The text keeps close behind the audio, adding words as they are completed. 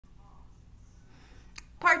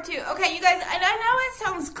part 2. Okay, you guys, and I know it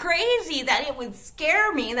sounds crazy that it would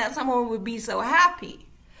scare me that someone would be so happy.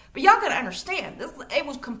 But y'all gotta understand, it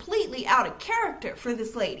was completely out of character for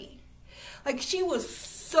this lady. Like, she was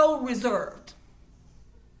so reserved.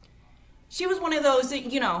 She was one of those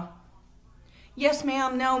that, you know, yes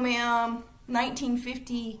ma'am, no ma'am,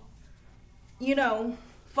 1950, you know,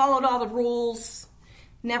 followed all the rules,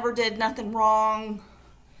 never did nothing wrong,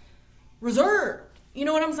 reserved. You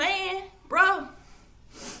know what I'm saying? Bro.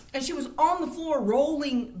 And she was on the floor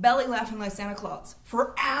rolling, belly laughing like Santa Claus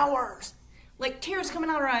for hours. Like tears coming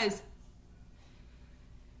out her eyes.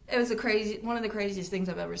 It was one of the craziest things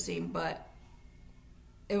I've ever seen, but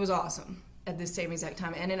it was awesome at this same exact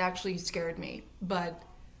time. And it actually scared me. But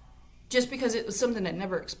just because it was something I'd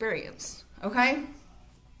never experienced. Okay?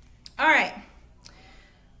 All right.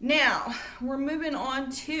 Now, we're moving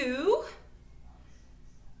on to...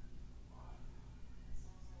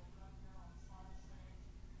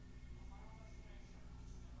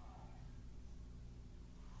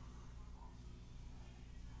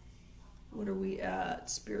 what are we at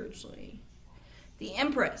spiritually? The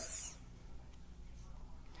Empress.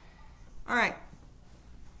 All right.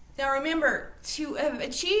 Now remember, to have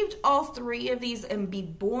achieved all 3 of these and be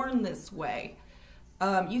born this way,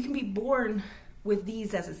 you can be born with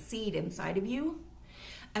these as a seed inside of you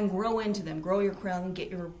and grow into them. Grow your crown, get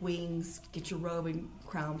your wings, get your robe and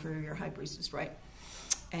crown for your high priestess, right?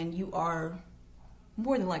 And you are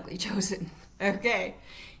more than likely chosen, okay,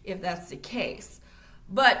 if that's the case.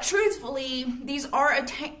 But truthfully, these are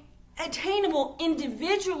attainable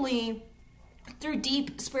individually through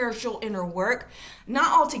deep spiritual inner work,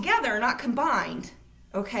 not all together, not combined,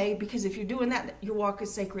 okay? Because if you're doing that, your walk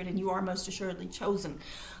is sacred and you are most assuredly chosen.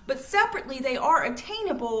 But separately, they are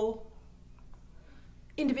attainable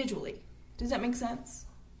individually. Does that make sense?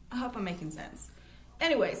 I hope I'm making sense.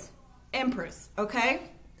 Anyways, Empress, okay?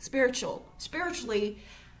 Spiritually,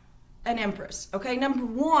 an Empress, okay? Number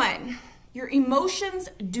 1. Your emotions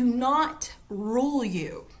do not rule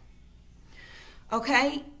you,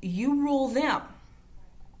 okay? You rule them.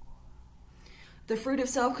 The fruit of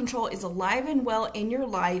self-control is alive and well in your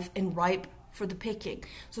life and ripe for the picking.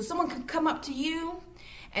 So someone can come up to you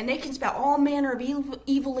and they can spout all manner of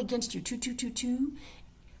evil against you. 2222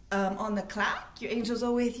 on the clock. Your angels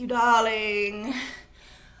are with you, darling.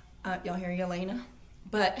 Y'all hear Yelena?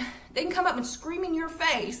 But they can come up and scream in your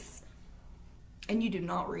face and you do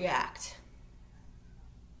not react.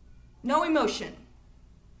 No emotion.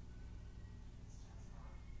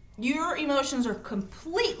 Your emotions are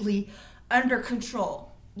completely under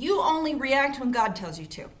control. You only react when God tells you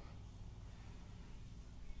to.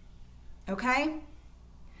 Okay?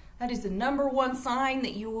 That is the number 1 sign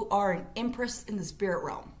that you are an Empress in the spirit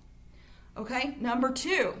realm. Okay? Number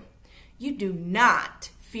 2, you do not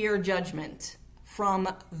fear judgment from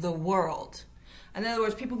the world. In other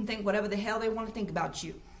words, people can think whatever the hell they want to think about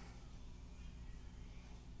you.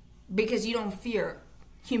 Because you don't fear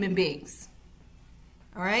human beings.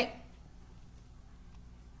 All right?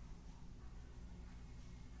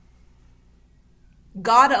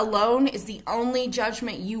 God alone is the only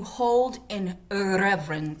judgment you hold in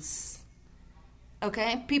reverence.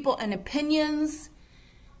 Okay? People and opinions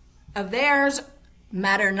of theirs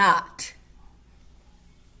matter not.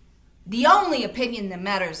 The only opinion that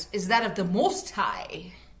matters is that of the Most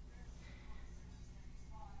High.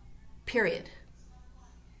 Period.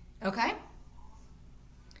 Okay?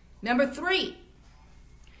 Number 3,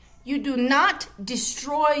 you do not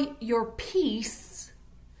destroy your peace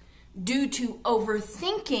due to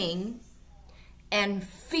overthinking and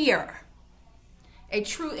fear. A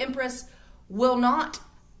true Empress will not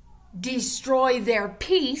destroy their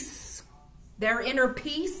peace, their inner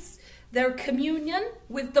peace, their communion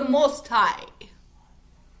with the Most High.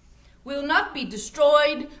 Will not be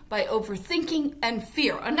destroyed by overthinking and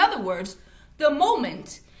fear. In other words, the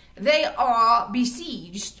moment they are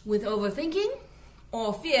besieged with overthinking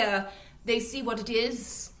or fear, they see what it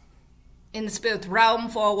is in the spirit realm,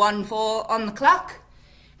 414 on the clock,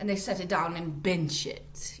 and they set it down and bench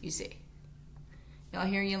it, you see. Y'all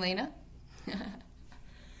hear Yelena?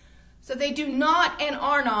 So they do not and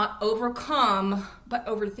are not overcome by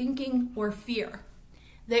overthinking or fear.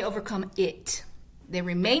 They overcome it. They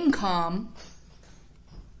remain calm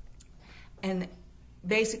and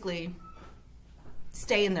basically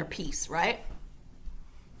stay in their peace, right?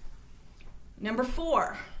 Number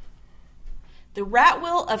 4, the rat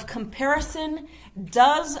wheel of comparison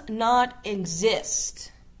does not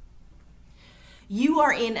exist. You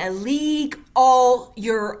are in a league all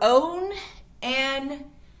your own and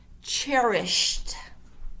cherished.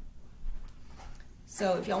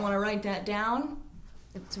 So if y'all want to write that down,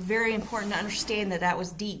 It's very important to understand that that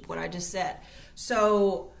was deep, what I just said.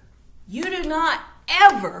 So you do not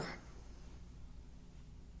ever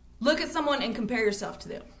look at someone and compare yourself to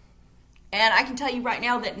them. And I can tell you right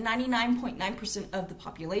now that 99.9% of the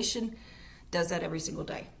population does that every single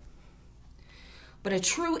day. But a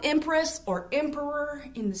true empress or emperor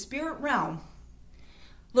in the spirit realm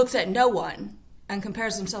looks at no one and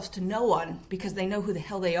compares themselves to no one because they know who the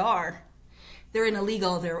hell they are. They're in a league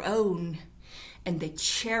all their own, and they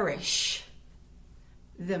cherish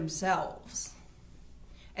themselves.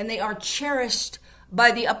 And they are cherished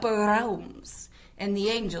by the upper realms and the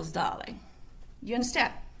angels, darling. You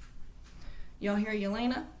understand? Y'all hear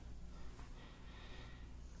Yelena?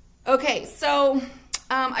 Okay, so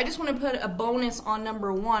I just want to put a bonus on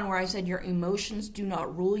number 1 where I said your emotions do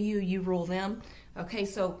not rule you, you rule them. Okay,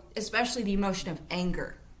 so especially the emotion of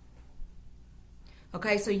anger.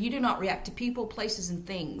 Okay, so you do not react to people, places, and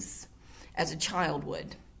things as a child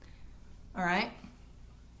would. All right?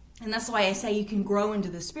 And that's why I say you can grow into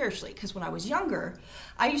this spiritually. Because when I was younger,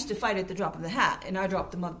 I used to fight at the drop of the hat, and I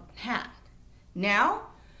dropped the hat. Now,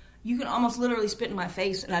 you can almost literally spit in my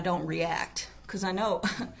face, and I don't react. Because I know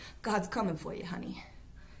God's coming for you, honey.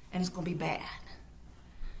 And it's going to be bad.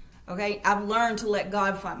 Okay? I've learned to let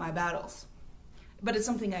God fight my battles. But it's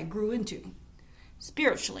something I grew into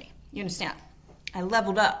spiritually. You understand? I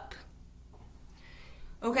leveled up.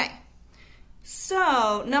 Okay.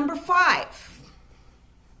 So, number 5.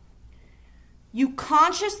 You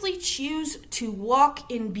consciously choose to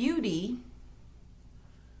walk in beauty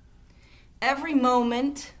every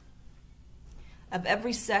moment of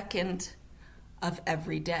every second of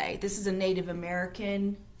every day. This is a Native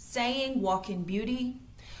American saying, walk in beauty.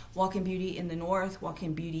 Walk in beauty in the north, walk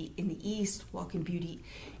in beauty in the east, walk in beauty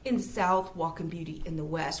in the south, walk in beauty in the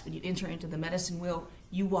west. When you enter into the medicine wheel,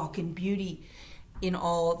 you walk in beauty in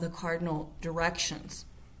all the cardinal directions.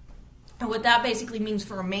 And what that basically means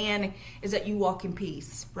for a man is that you walk in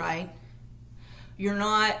peace, right?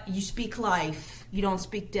 You speak life, you don't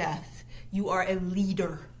speak death. You are a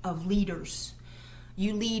leader of leaders.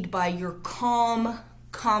 You lead by your calm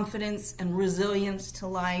confidence and resilience to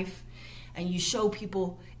life, and you show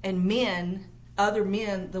people and men, other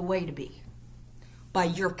men, the way to be by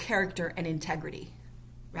your character and integrity,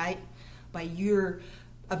 right? By your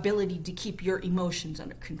ability to keep your emotions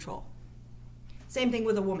under control. Same thing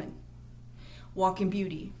with a woman. Walk in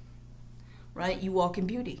beauty, right? You walk in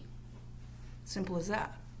beauty. Simple as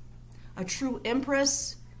that. A true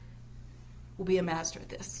empress will be a master at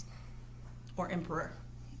this, or emperor,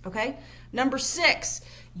 okay? Number 6,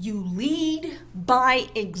 you lead by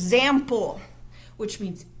example, which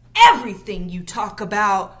means everything you talk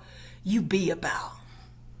about, you be about.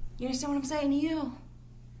 You understand what I'm saying to you?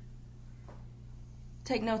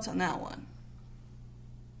 Take notes on that one.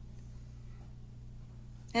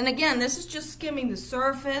 And again, this is just skimming the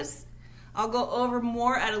surface. I'll go over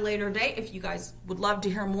more at a later date. If you guys would love to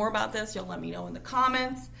hear more about this, you'll let me know in the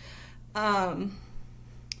comments. But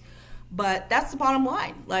that's the bottom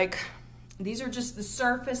line. Like, these are just the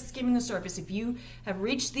surface, skimming the surface. If you have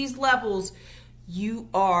reached these levels, you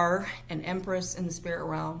are an empress in the spirit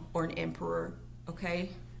realm or an emperor, okay?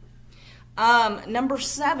 Number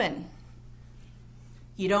 7,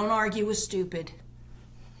 you don't argue with stupid.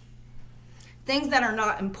 Things that are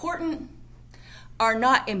not important are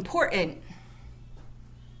not important.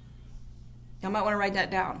 I might want to write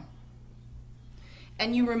that down.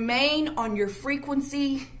 And you remain on your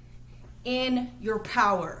frequency in your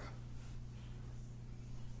power.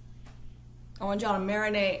 I want y'all to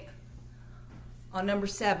marinate on number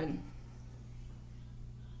 7.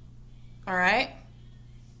 All right?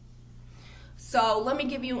 So let me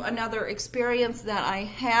give you another experience that I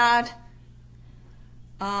had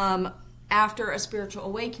after a spiritual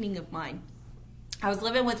awakening of mine. I was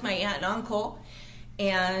living with my aunt and uncle,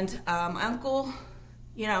 and uncle,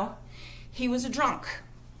 you know, he was a drunk,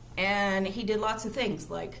 and he did lots of things,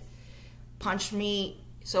 like punched me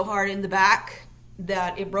so hard in the back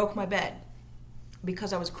that it broke my bed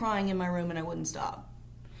because I was crying in my room and I wouldn't stop,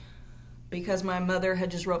 because my mother had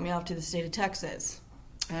just wrote me off to the state of Texas,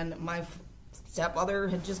 and my stepfather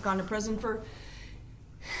had just gone to prison for,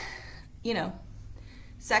 you know,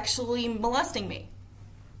 sexually molesting me.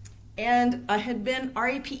 And I had been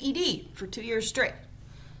RAPED for 2 years straight.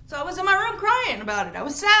 So I was in my room crying about it. I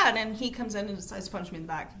was sad, and he comes in and decides to punch me in the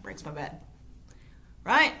back and breaks my bed.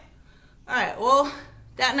 Right? All right, well,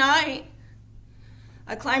 that night,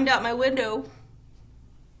 I climbed out my window,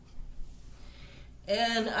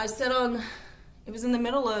 and I sat on, it was in the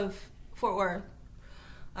middle of Fort Worth,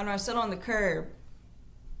 and I sat on the curb.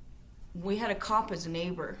 We had a cop as a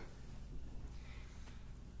neighbor.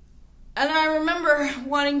 And I remember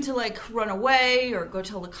wanting to like run away or go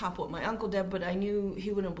tell the cop what my uncle did, but I knew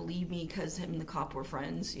he wouldn't believe me because him and the cop were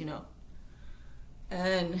friends, you know.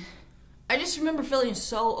 And I just remember feeling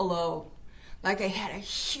so alone. Like I had a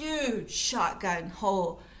huge shotgun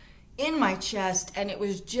hole in my chest and it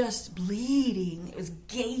was just bleeding. It was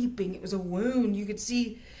gaping. It was a wound. You could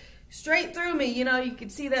see straight through me, you know. You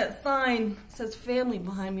could see that sign that says family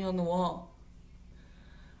behind me on the wall.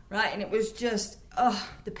 Right? And it was just,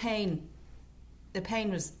 the pain. The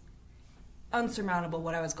pain was unsurmountable,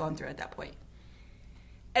 what I was going through at that point.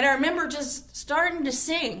 And I remember just starting to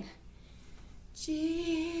sing,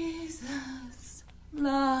 Jesus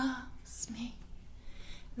loves me,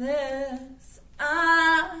 this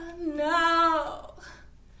I know.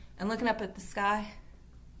 And looking up at the sky.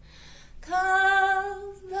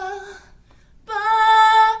 'Cause the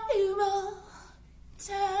Bible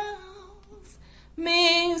tells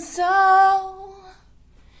me so.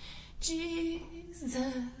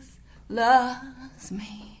 Jesus loves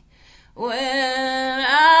me when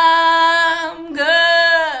I'm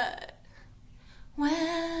good,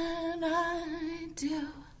 when I do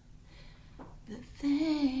the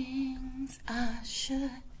things I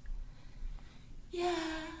should.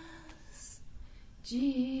 Yes,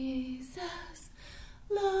 Jesus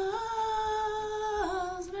loves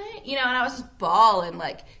me. You know, and I was just bawling,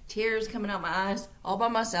 like tears coming out my eyes, all by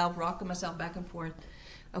myself, rocking myself back and forth.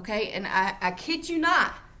 Okay, and I kid you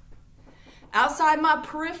not, outside my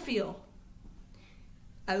peripheral,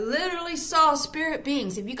 I literally saw spirit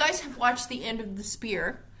beings. If you guys have watched the end of The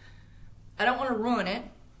Spear, I don't want to ruin it,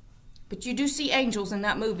 but you do see angels in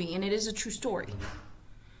that movie, and it is a true story.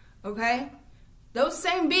 Okay? Those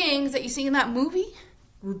same beings that you see in that movie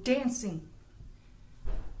were dancing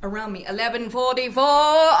around me.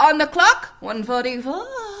 11:44 on the clock. 1:44.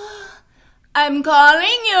 I'm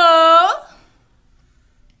calling you.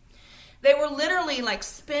 They were literally like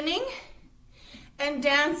spinning and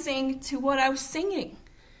dancing to what I was singing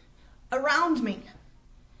around me.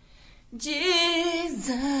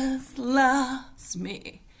 Jesus loves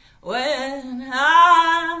me when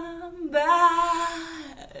I'm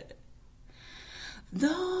bad,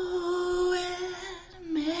 though it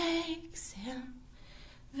makes him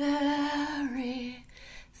very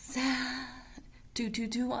sad.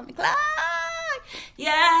 2:22 on the clock.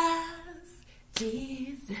 Yes,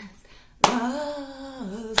 Jesus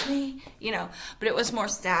loves me, you know. But it was more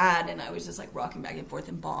sad, and I was just like rocking back and forth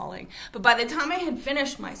and bawling. But by the time I had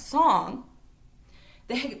finished my song,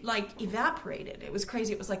 they had like evaporated. It was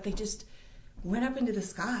crazy. It was like they just went up into the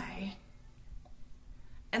sky,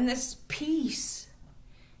 and this peace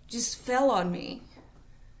just fell on me,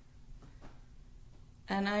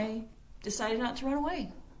 and I decided not to run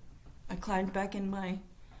away. I climbed back in my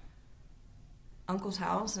uncle's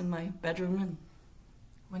house in my bedroom and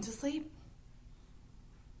went to sleep.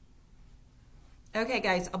 Okay,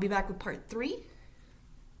 guys, I'll be back with part 3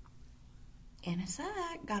 in a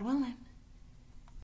sec, God willing.